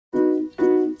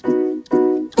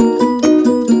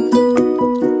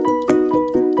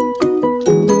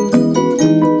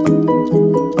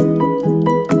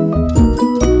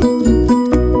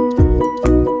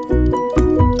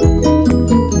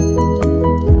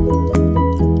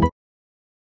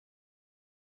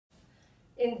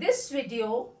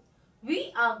video,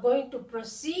 we are going to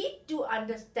proceed to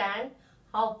understand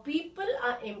how people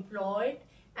are employed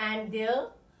and their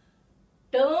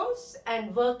terms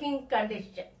and working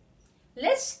condition.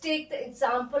 Let's take the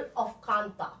example of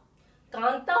Kanta.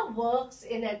 Kanta works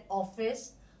in an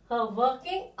office. Her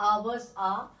working hours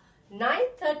are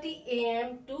 9:30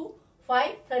 a.m. to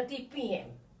 5:30 p.m.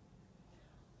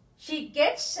 She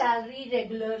gets salary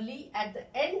regularly at the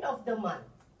end of the month.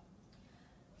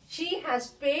 She has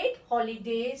paid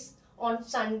holidays on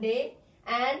Sunday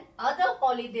and other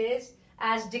holidays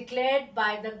as declared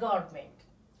by the government.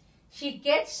 She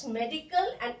gets medical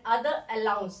and other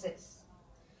allowances.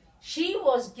 She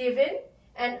was given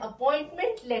an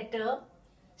appointment letter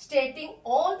stating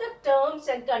all the terms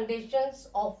and conditions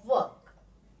of work.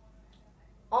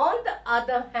 On the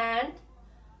other hand,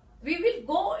 we will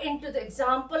go into the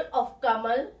example of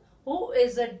Kamal, who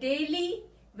is a daily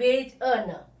wage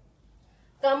earner.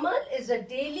 Kamal is a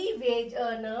daily wage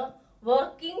earner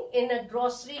working in a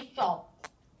grocery shop.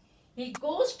 He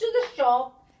goes to the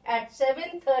shop at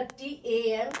 7:30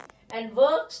 a.m. and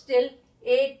works till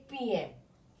 8 p.m.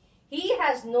 He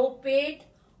has no paid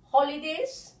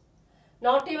holidays,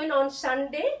 not even on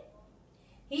Sunday.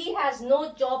 He has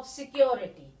no job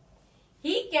security.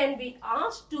 He can be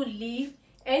asked to leave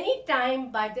any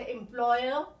time by the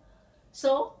employer,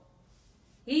 so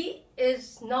he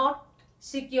is not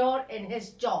secure in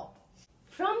his job.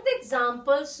 From the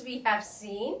examples we have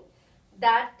seen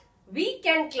that we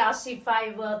can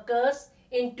classify workers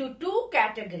into two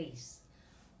categories.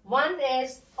 One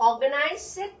is organized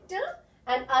sector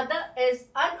and other is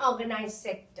unorganized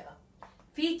sector.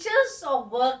 Features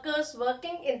of workers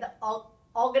working in the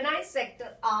organized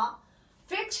sector are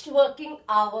fixed working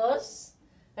hours,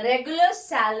 regular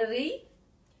salary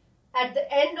at the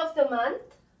end of the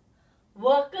month.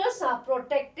 Workers are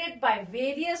protected by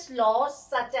various laws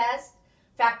such as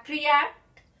Factory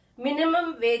Act,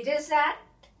 Minimum Wages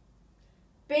Act,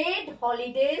 paid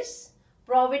holidays,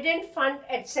 Provident Fund,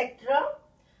 etc.,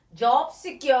 job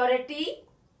security,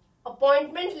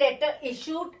 appointment letter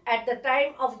issued at the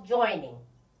time of joining.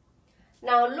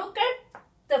 Now look at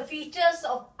the features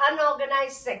of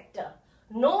unorganized sector.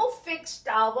 No fixed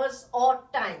hours or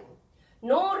time.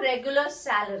 No regular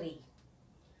salary.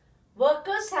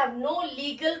 Workers have no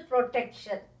legal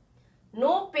protection.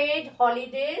 No paid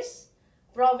holidays,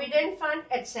 Provident Fund,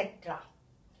 etc.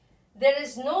 There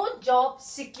is no job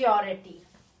security.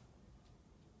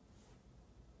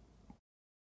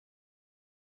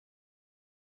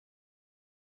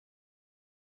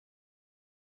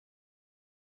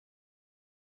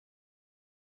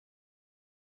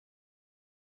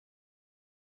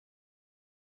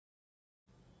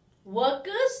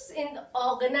 Workers in the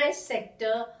organized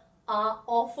sector are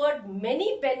offered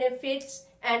many benefits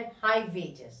and high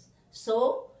wages.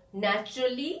 So,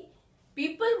 naturally,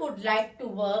 people would like to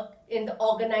work in the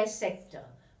organized sector.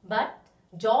 But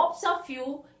jobs are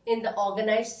few in the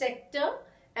organized sector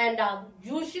and are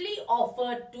usually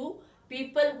offered to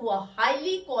people who are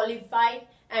highly qualified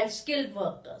and skilled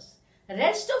workers.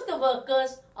 Rest of the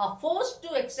workers are forced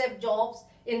to accept jobs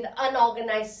in the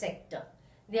unorganized sector.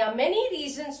 There are many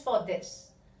reasons for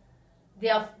this.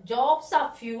 Their jobs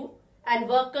are few and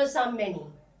workers are many.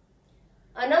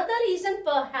 Another reason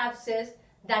perhaps is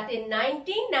that in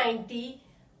 1990,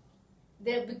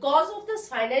 because of this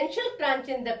financial crunch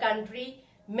in the country,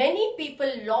 many people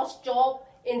lost job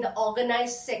in the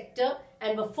organized sector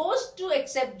and were forced to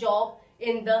accept job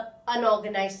in the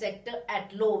unorganized sector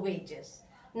at low wages.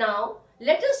 Now,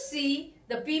 let us see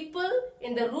the people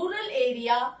in the rural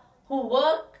area who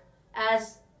work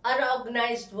as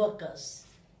unorganized workers.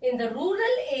 In the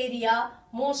rural area,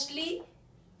 mostly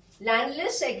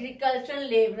landless agricultural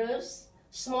laborers,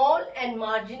 small and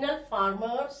marginal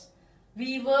farmers,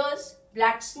 weavers,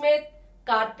 blacksmith,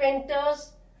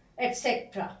 carpenters,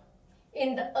 etc.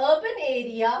 In the urban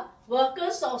area,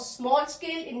 workers of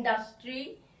small-scale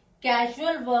industry,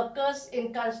 casual workers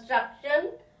in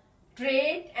construction,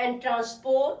 trade and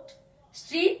transport,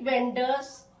 street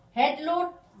vendors,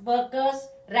 headload workers,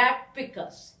 rat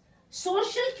pickers.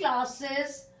 Social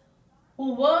classes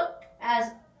who work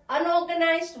as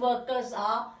unorganized workers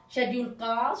are scheduled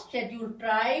caste, scheduled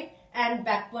tribe and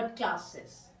backward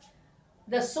classes.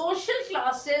 The social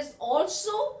classes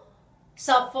also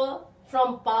suffer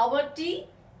from poverty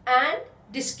and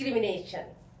discrimination.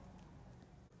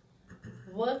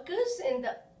 Workers in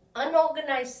the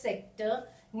unorganized sector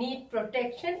need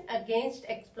protection against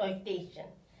exploitation.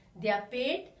 They are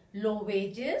paid low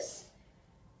wages.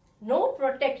 No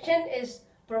protection is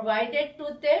provided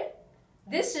to them.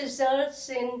 This results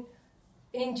in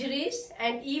injuries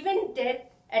and even death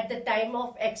at the time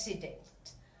of accident.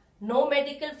 no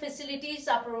medical facilities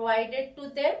are provided to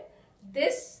them.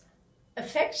 This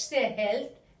affects their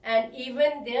health and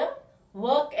even their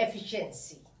work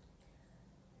efficiency.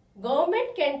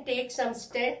 Government can take some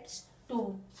steps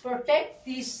to protect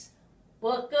these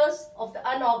workers of the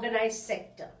unorganized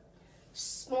sector.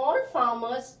 Small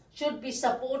farmers should be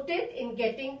supported in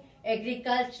getting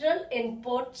agricultural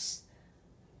inputs,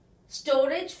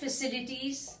 storage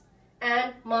facilities,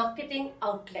 and marketing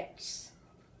outlets.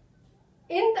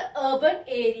 In the urban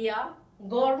area,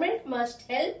 government must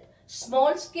help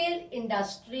small-scale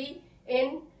industry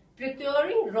in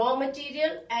procuring raw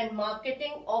material and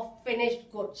marketing of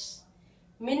finished goods.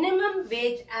 Minimum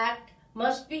Wage Act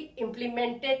must be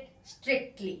implemented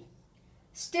strictly.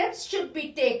 Steps should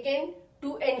be taken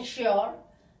to ensure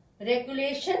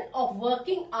regulation of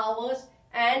working hours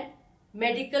and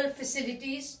medical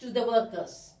facilities to the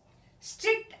workers.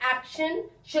 Strict action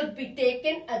should be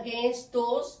taken against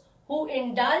those who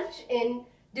indulge in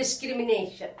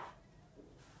discrimination.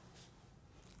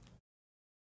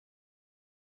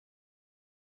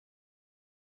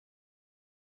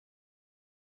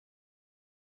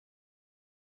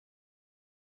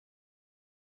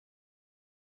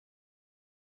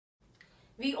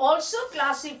 We also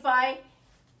classify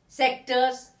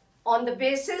sectors on the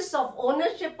basis of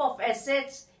ownership of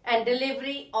assets and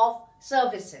delivery of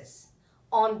services.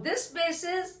 On this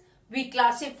basis, we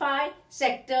classify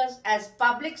sectors as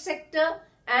public sector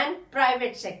and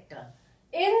private sector.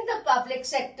 In the public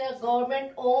sector,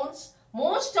 government owns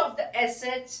most of the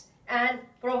assets and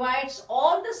provides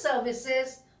all the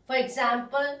services, for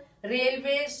example,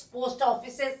 railways, post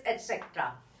offices,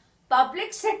 etc.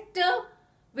 Public sector,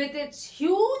 with its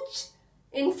huge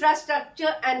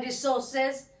infrastructure and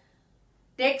resources,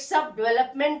 takes up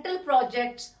developmental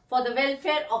projects for the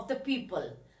welfare of the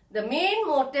people. The main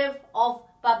motive of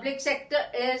public sector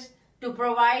is to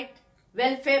provide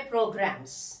welfare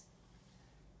programs.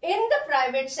 In the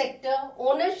private sector,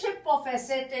 ownership of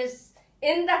asset is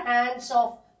in the hands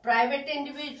of private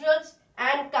individuals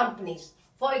and companies.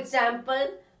 For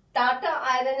example, Tata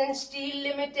Iron and Steel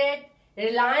Limited,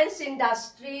 Reliance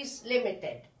Industries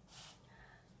Limited.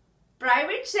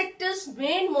 Private sector's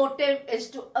main motive is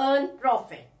to earn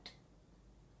profit.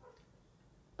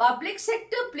 Public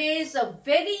sector plays a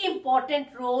very important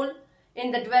role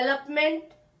in the development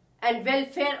and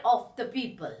welfare of the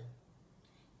people.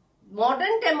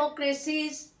 Modern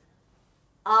democracies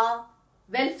are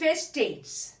welfare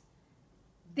states.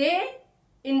 They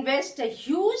invest a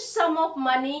huge sum of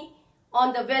money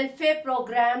on the welfare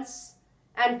programs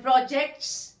and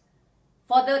projects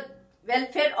for the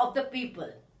welfare of the people.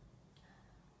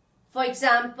 For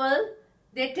example,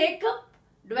 they take up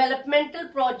developmental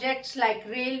projects like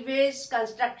railways,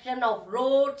 construction of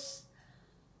roads,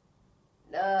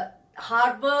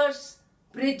 harbors,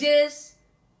 bridges,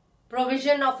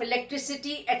 provision of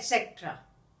electricity, etc.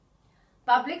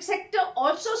 Public sector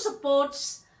also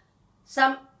supports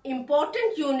some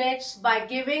important units by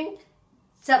giving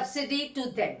subsidy to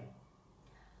them.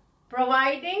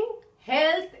 Providing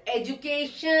health,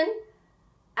 education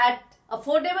at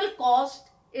affordable cost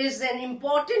is an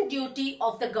important duty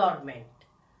of the government.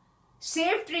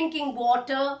 Safe drinking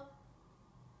water,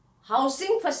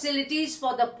 housing facilities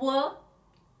for the poor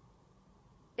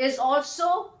is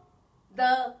also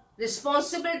the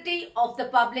responsibility of the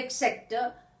public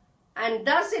sector, and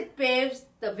thus it paves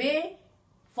the way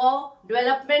for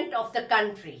development of the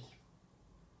country.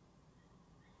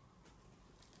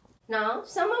 Now,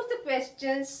 some of the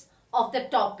questions of the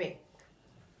topic.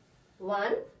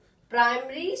 1.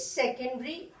 Primary,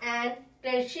 secondary and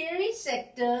tertiary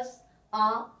sectors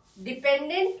are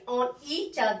dependent on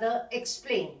each other.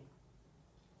 Explain.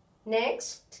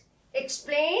 Next,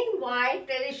 explain why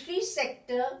tertiary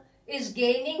sector is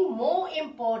gaining more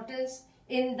importance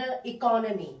in the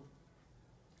economy.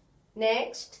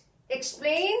 Next,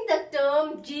 explain the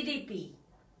term GDP.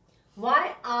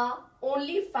 Why are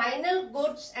only final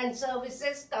goods and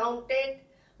services counted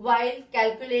while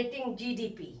calculating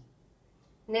GDP?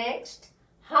 Next,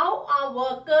 how are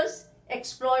workers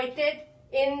exploited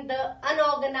in the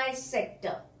unorganized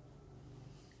sector?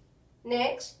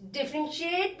 Next,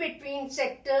 differentiate between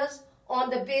sectors on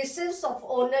the basis of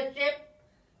ownership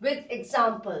with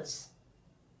examples.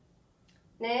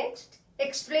 Next,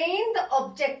 explain the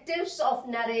objectives of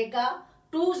NREGA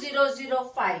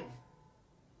 2005.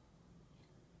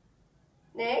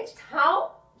 Next,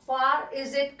 how far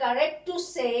is it correct to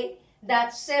say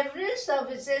that several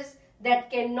services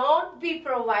that cannot be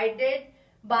provided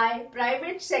by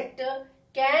private sector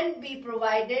can be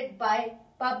provided by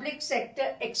public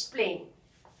sector? Explain.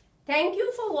 Thank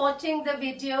you for watching the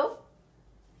video.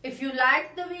 If you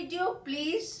like the video,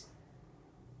 please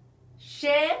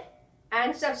share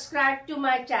and subscribe to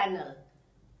my channel.